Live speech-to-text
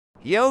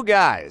Yo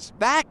guys,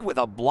 back with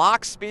a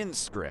block spin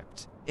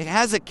script. It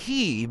has a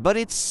key, but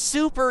it's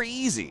super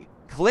easy.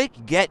 Click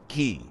Get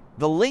Key.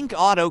 The link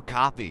auto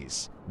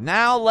copies.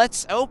 Now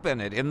let's open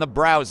it in the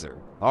browser.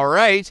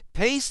 Alright,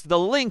 paste the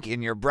link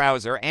in your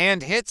browser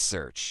and hit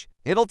search.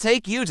 It'll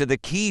take you to the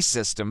key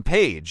system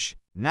page.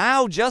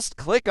 Now just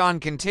click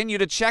on Continue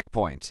to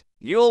Checkpoint.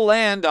 You'll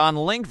land on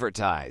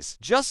Linkvertise.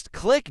 Just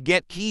click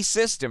Get Key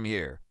System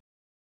here.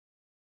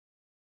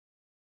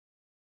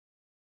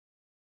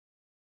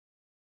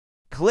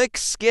 Click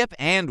Skip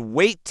and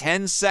wait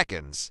 10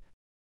 seconds.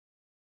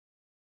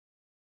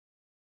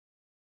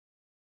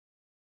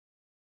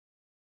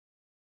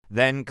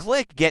 Then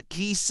click Get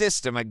Key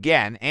System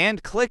again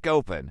and click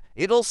Open.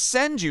 It'll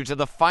send you to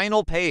the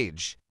final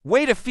page.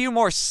 Wait a few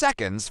more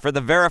seconds for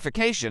the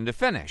verification to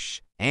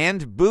finish.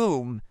 And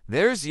boom,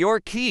 there's your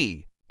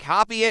key.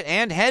 Copy it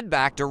and head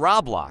back to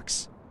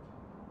Roblox.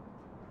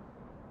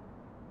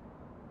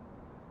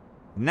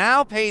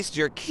 Now paste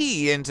your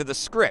key into the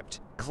script.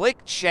 Click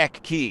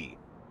Check Key.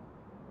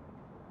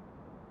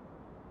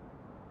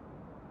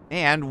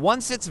 And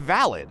once it's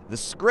valid, the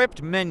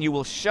script menu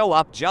will show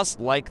up just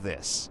like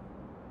this.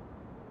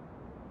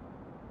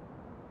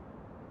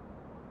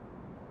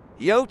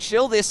 Yo,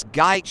 chill, this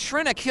guy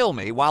trying to kill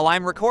me while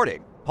I'm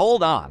recording.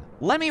 Hold on,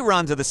 let me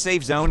run to the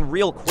safe zone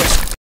real quick.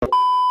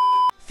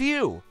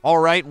 Phew,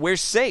 alright, we're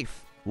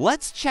safe.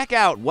 Let's check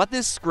out what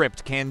this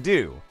script can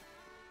do.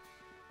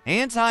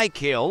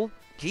 Anti-kill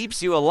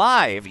keeps you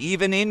alive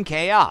even in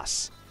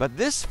chaos, but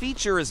this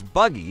feature is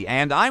buggy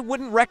and I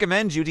wouldn't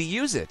recommend you to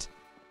use it.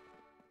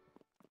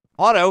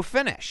 Auto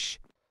finish.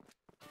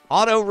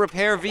 Auto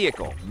repair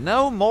vehicle,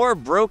 no more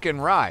broken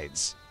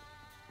rides.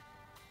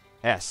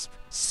 ESP.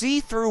 See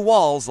through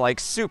walls like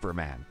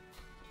Superman.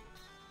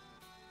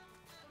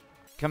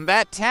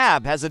 Combat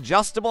tab has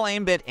adjustable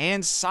aimbot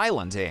and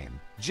silent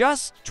aim.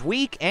 Just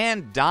tweak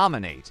and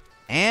dominate.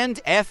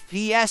 And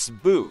FPS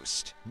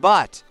boost.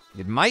 But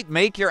it might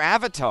make your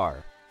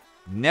avatar.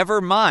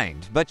 Never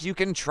mind, but you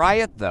can try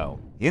it though.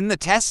 In the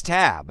test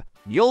tab,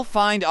 you'll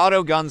find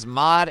Autogun's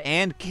mod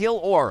and Kill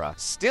Aura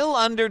still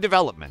under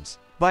development.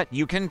 But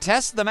you can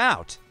test them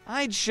out.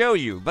 I'd show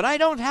you, but I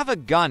don't have a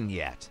gun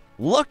yet.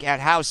 Look at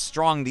how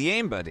strong the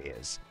aimbot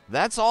is.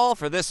 That's all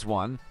for this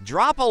one.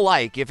 Drop a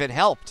like if it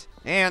helped.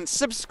 And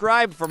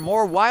subscribe for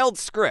more wild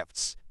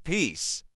scripts. Peace.